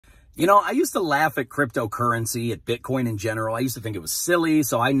You know, I used to laugh at cryptocurrency, at Bitcoin in general. I used to think it was silly,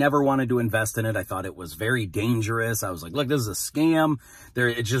 so I never wanted to invest in it. I thought it was very dangerous. I was like, look, this is a scam.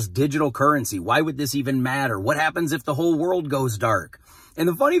 It's just digital currency. Why would this even matter? What happens if the whole world goes dark? And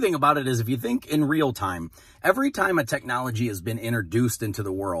the funny thing about it is, if you think in real time, every time a technology has been introduced into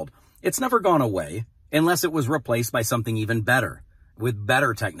the world, it's never gone away unless it was replaced by something even better, with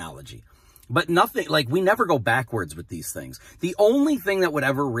better technology. But nothing, like, we never go backwards with these things. The only thing that would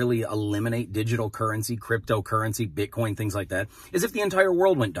ever really eliminate digital currency, cryptocurrency, Bitcoin, things like that, is if the entire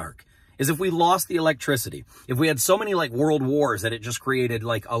world went dark. Is if we lost the electricity. If we had so many, like, world wars that it just created,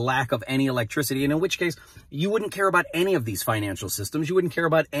 like, a lack of any electricity, and in which case, you wouldn't care about any of these financial systems. You wouldn't care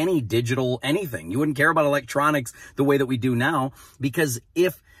about any digital anything. You wouldn't care about electronics the way that we do now, because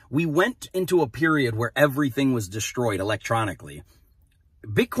if we went into a period where everything was destroyed electronically,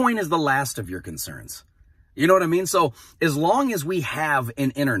 Bitcoin is the last of your concerns. You know what I mean? So as long as we have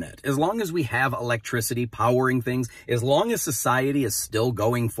an internet, as long as we have electricity powering things, as long as society is still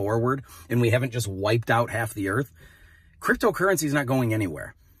going forward and we haven't just wiped out half the earth, cryptocurrency is not going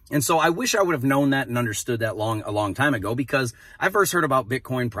anywhere. And so I wish I would have known that and understood that a long time ago, because I first heard about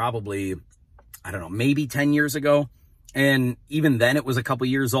Bitcoin probably, I don't know, maybe 10 years ago. And even then it was a couple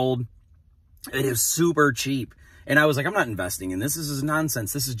years old. It is super cheap. And I was like, I'm not investing in this. This is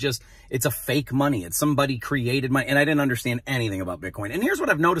nonsense. This is just, it's a fake money. It's somebody created money. And I didn't understand anything about Bitcoin. And here's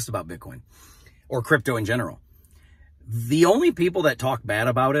what I've noticed about Bitcoin, or crypto in general. The only people that talk bad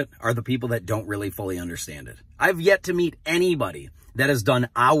about it are the people that don't really fully understand it. I've yet to meet anybody that has done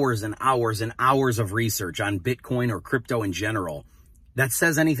hours and hours and hours of research on Bitcoin or crypto in general that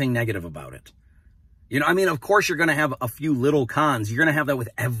says anything negative about it. You know, I mean, of course, you're going to have a few little cons. You're going to have that with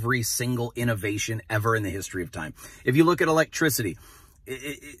every single innovation ever in the history of time. If you look at electricity,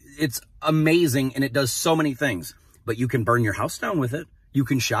 it's amazing and it does so many things. But you can burn your house down with it. You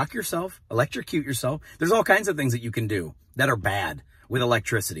can shock yourself, electrocute yourself. There's all kinds of things that you can do that are bad with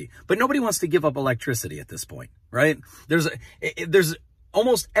electricity. But nobody wants to give up electricity at this point, right? There's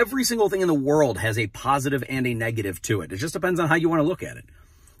almost every single thing in the world has a positive and a negative to it. It just depends on how you want to look at it.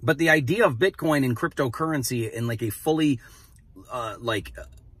 But the idea of Bitcoin and cryptocurrency in like a fully,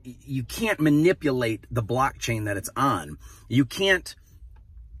 you can't manipulate the blockchain that it's on. You can't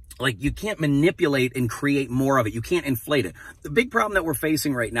manipulate and create more of it. You can't inflate it. The big problem that we're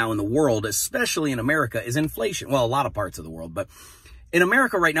facing right now in the world, especially in America, is inflation. Well, a lot of parts of the world, but in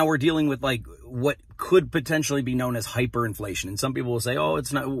America right now, we're dealing with like what could potentially be known as hyperinflation. And some people will say, oh,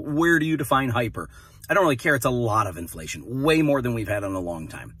 it's not, where do you define hyper? I don't really care. It's a lot of inflation, way more than we've had in a long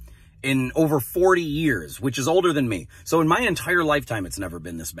time. In over 40 years, which is older than me. So in my entire lifetime, it's never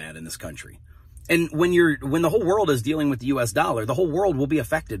been this bad in this country. And when the whole world is dealing with the US dollar, the whole world will be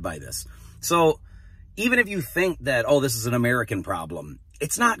affected by this. So even if you think that, oh, this is an American problem,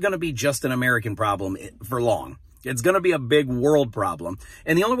 it's not going to be just an American problem for long. It's going to be a big world problem.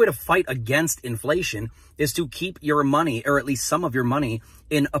 And the only way to fight against inflation is to keep your money, or at least some of your money,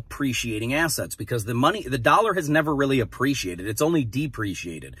 in appreciating assets, because the dollar has never really appreciated. It's only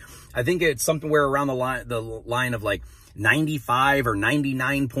depreciated. I think it's somewhere around the line of like 95 or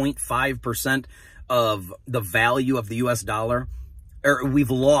 99.5% of the value of the US dollar. Or we've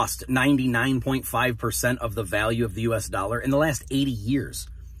lost 99.5% of the value of the US dollar in the last 80 years.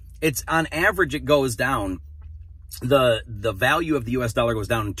 It's on average, it goes down. The value of the US dollar goes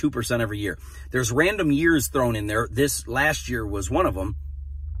down 2% every year. There's random years thrown in there. This last year was one of them,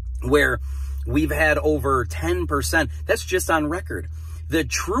 where we've had over 10%. That's just on record. The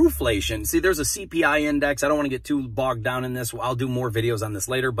trueflation, see, there's a CPI index. I don't want to get too bogged down in this. I'll do more videos on this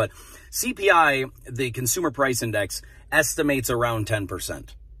later, but CPI, the consumer price index, estimates around 10%.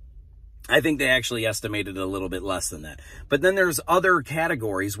 I think they actually estimated it a little bit less than that. But then there's other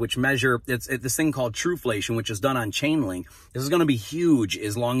categories which measure, it's this thing called trueflation, which is done on Chainlink. This is going to be huge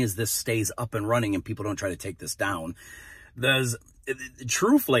as long as this stays up and running and people don't try to take this down. There's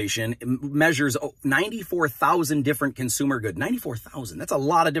trueflation measures 94,000 different consumer goods. 94,000. That's a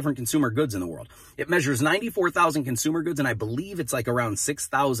lot of different consumer goods in the world. It measures 94,000 consumer goods, and I believe it's like around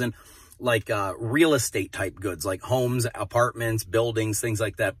 6,000 like real estate type goods, like homes, apartments, buildings, things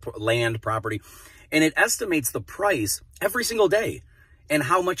like that, land, property. And it estimates the price every single day and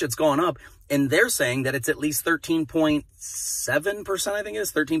how much it's gone up. And they're saying that it's at least 13.7%, I think it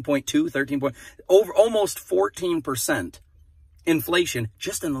is, 13.2, over almost 14% inflation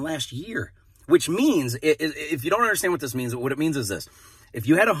just in the last year. Which means, if you don't understand what this means, what it means is this. If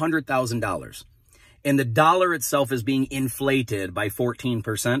you had $100,000 and the dollar itself is being inflated by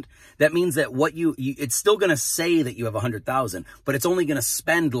 14%, that means that it's still going to say that you have 100,000, but it's only going to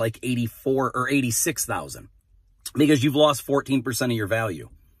spend like 84 or 86,000 because you've lost 14% of your value.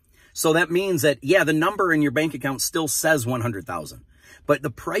 So that means that, yeah, the number in your bank account still says 100,000, but the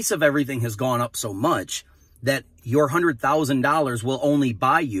price of everything has gone up so much that your $100,000 will only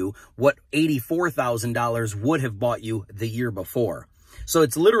buy you what $84,000 would have bought you the year before. So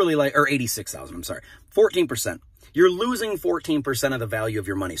it's literally like, or 86,000, I'm sorry, 14%. You're losing 14% of the value of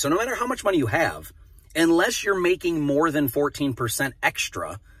your money. So no matter how much money you have, unless you're making more than 14%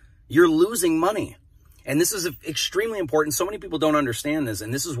 extra, you're losing money. And this is extremely important. So many people don't understand this.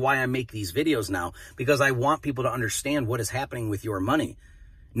 And this is why I make these videos now, because I want people to understand what is happening with your money.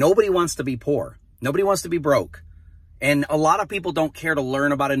 Nobody wants to be poor. Nobody wants to be broke. And a lot of people don't care to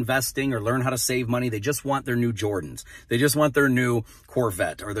learn about investing or learn how to save money. They just want their new Jordans. They just want their new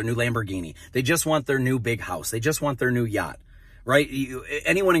Corvette or their new Lamborghini. They just want their new big house. They just want their new yacht, right?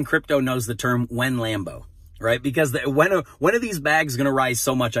 Anyone in crypto knows the term when Lambo, right? Because when are these bags going to rise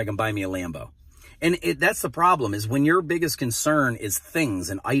so much I can buy me a Lambo? And that's the problem, is when your biggest concern is things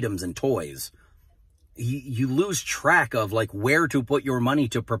and items and toys, you lose track of like where to put your money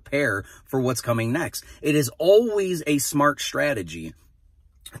to prepare for what's coming next. It is always a smart strategy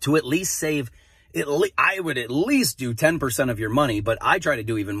to at least save, I would at least do 10% of your money, but I try to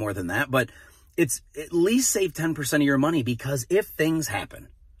do even more than that. But it's at least save 10% of your money, because if things happen,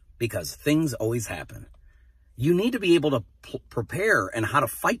 because things always happen, you need to be able to prepare and how to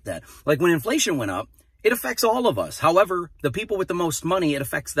fight that. Like when inflation went up, it affects all of us. However, the people with the most money, it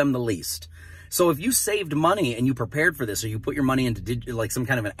affects them the least. So if you saved money and you prepared for this, or you put your money into like some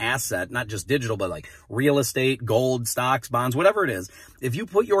kind of an asset, not just digital, but like real estate, gold, stocks, bonds, whatever it is, if you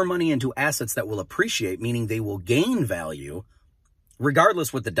put your money into assets that will appreciate, meaning they will gain value,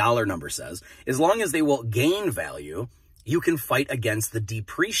 regardless what the dollar number says, as long as they will gain value, you can fight against the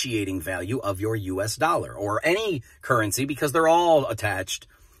depreciating value of your US dollar or any currency, because they're all attached.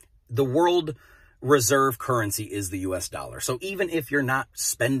 The world reserve currency is the US dollar. So even if you're not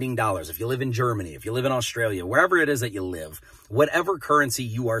spending dollars, if you live in Germany, if you live in Australia, wherever it is that you live, whatever currency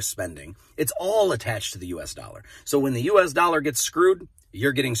you are spending, it's all attached to the US dollar. So when the US dollar gets screwed,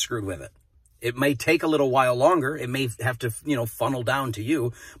 you're getting screwed with it. It may take a little while longer. It may have to, funnel down to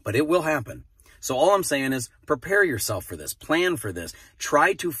you, but it will happen. So all I'm saying is prepare yourself for this, plan for this,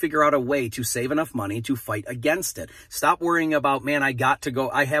 try to figure out a way to save enough money to fight against it. Stop worrying about, man, I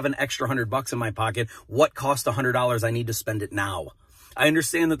have an extra $100 in my pocket. What cost $100? I need to spend it now. I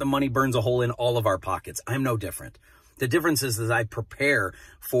understand that the money burns a hole in all of our pockets. I'm no different. The difference is that I prepare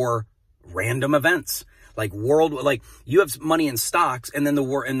for random events. Like you have money in stocks, and then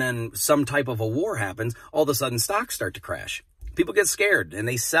then some type of a war happens. All of a sudden stocks start to crash. People get scared and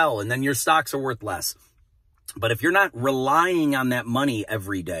they sell, and then your stocks are worth less. But if you're not relying on that money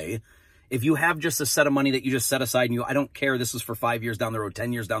every day, if you have just a set of money that you just set aside and I don't care, this is for 5 years down the road,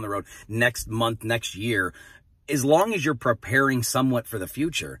 10 years down the road, next month, next year, as long as you're preparing somewhat for the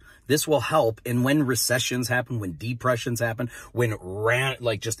future, this will help. And when recessions happen, when depressions happen, when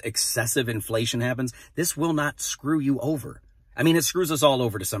just excessive inflation happens, this will not screw you over. I mean, it screws us all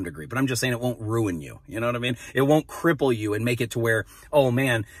over to some degree, but I'm just saying it won't ruin you. You know what I mean? It won't cripple you and make it to where, oh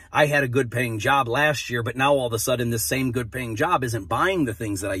man, I had a good paying job last year, but now all of a sudden this same good paying job isn't buying the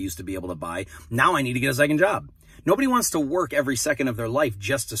things that I used to be able to buy. Now I need to get a second job. Nobody wants to work every second of their life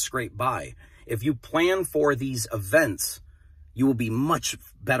just to scrape by. If you plan for these events, you will be much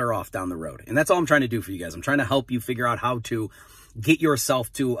better off down the road. And that's all I'm trying to do for you guys. I'm trying to help you figure out how to get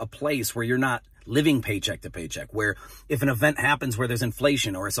yourself to a place where you're not living paycheck to paycheck, where if an event happens where there's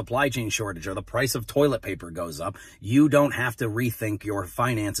inflation or a supply chain shortage or the price of toilet paper goes up, you don't have to rethink your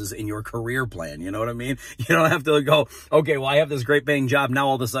finances in your career plan. You know what I mean? You don't have to go, okay, well, I have this great paying job. Now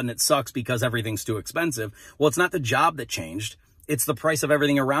all of a sudden it sucks because everything's too expensive. Well, it's not the job that changed. It's the price of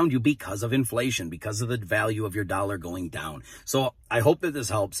everything around you because of inflation, because of the value of your dollar going down. So I hope that this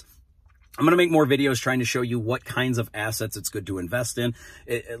helps. I'm going to make more videos trying to show you what kinds of assets it's good to invest in.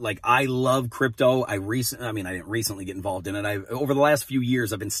 I love crypto. I didn't recently get involved in it. Over the last few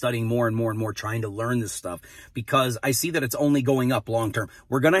years, I've been studying more and more and more, trying to learn this stuff, because I see that it's only going up long term.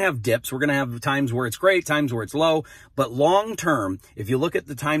 We're going to have dips. We're going to have times where it's great, times where it's low. But long term, if you look at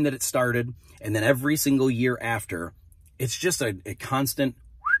the time that it started and then every single year after, it's just a constant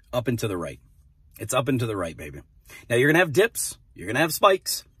up and to the right. It's up and to the right, baby. Now, you're going to have dips. You're going to have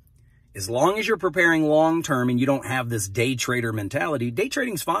spikes. As long as you're preparing long-term and you don't have this day trader mentality, day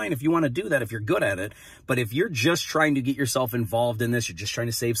trading's fine if you want to do that, if you're good at it. But if you're just trying to get yourself involved in this, you're just trying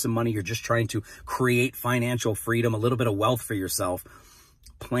to save some money, you're just trying to create financial freedom, a little bit of wealth for yourself,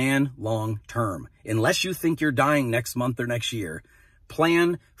 plan long-term. Unless you think you're dying next month or next year,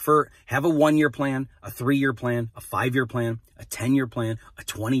 have a 1-year plan, a 3-year plan, a 5-year plan, a 10-year plan, a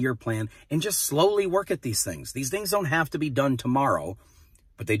 20-year plan, and just slowly work at these things. These things don't have to be done tomorrow.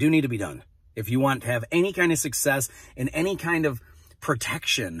 but they do need to be done. If you want to have any kind of success and any kind of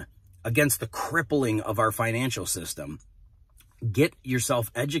protection against the crippling of our financial system, get yourself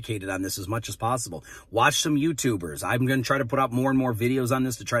educated on this as much as possible. Watch some YouTubers. I'm going to try to put out more and more videos on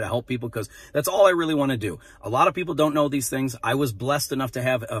this to try to help people, because that's all I really want to do. A lot of people don't know these things. I was blessed enough to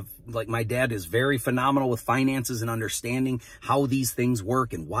have, like, my dad is very phenomenal with finances and understanding how these things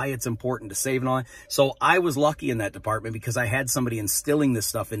work and why it's important to save and all that. So I was lucky in that department because I had somebody instilling this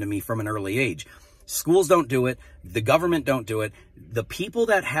stuff into me from an early age. Schools don't do it. The government don't do it. The people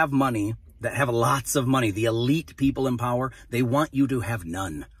that have money, that have lots of money, the elite people in power, they want you to have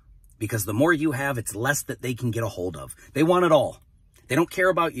none. Because the more you have, it's less that they can get a hold of. They want it all. They don't care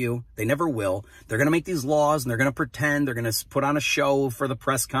about you. They never will. They're going to make these laws, and they're going to pretend. They're going to put on a show for the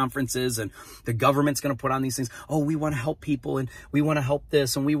press conferences, and the government's going to put on these things. Oh, we want to help people, and we want to help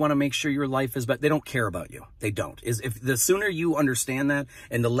this, and we want to make sure your life is better. They don't care about you. They don't. If the sooner you understand that,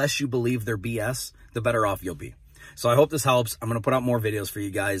 and the less you believe their BS, the better off you'll be. So I hope this helps. I'm going to put out more videos for you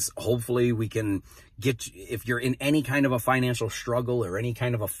guys. Hopefully we can get, if you're in any kind of a financial struggle or any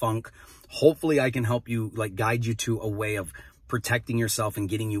kind of a funk, hopefully I can help you, like, guide you to a way of protecting yourself and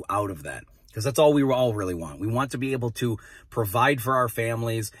getting you out of that. Because that's all we all really want. We want to be able to provide for our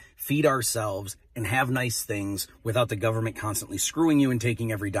families, feed ourselves, and have nice things without the government constantly screwing you and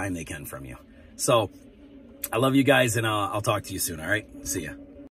taking every dime they can from you. So I love you guys, and I'll talk to you soon. All right. See ya.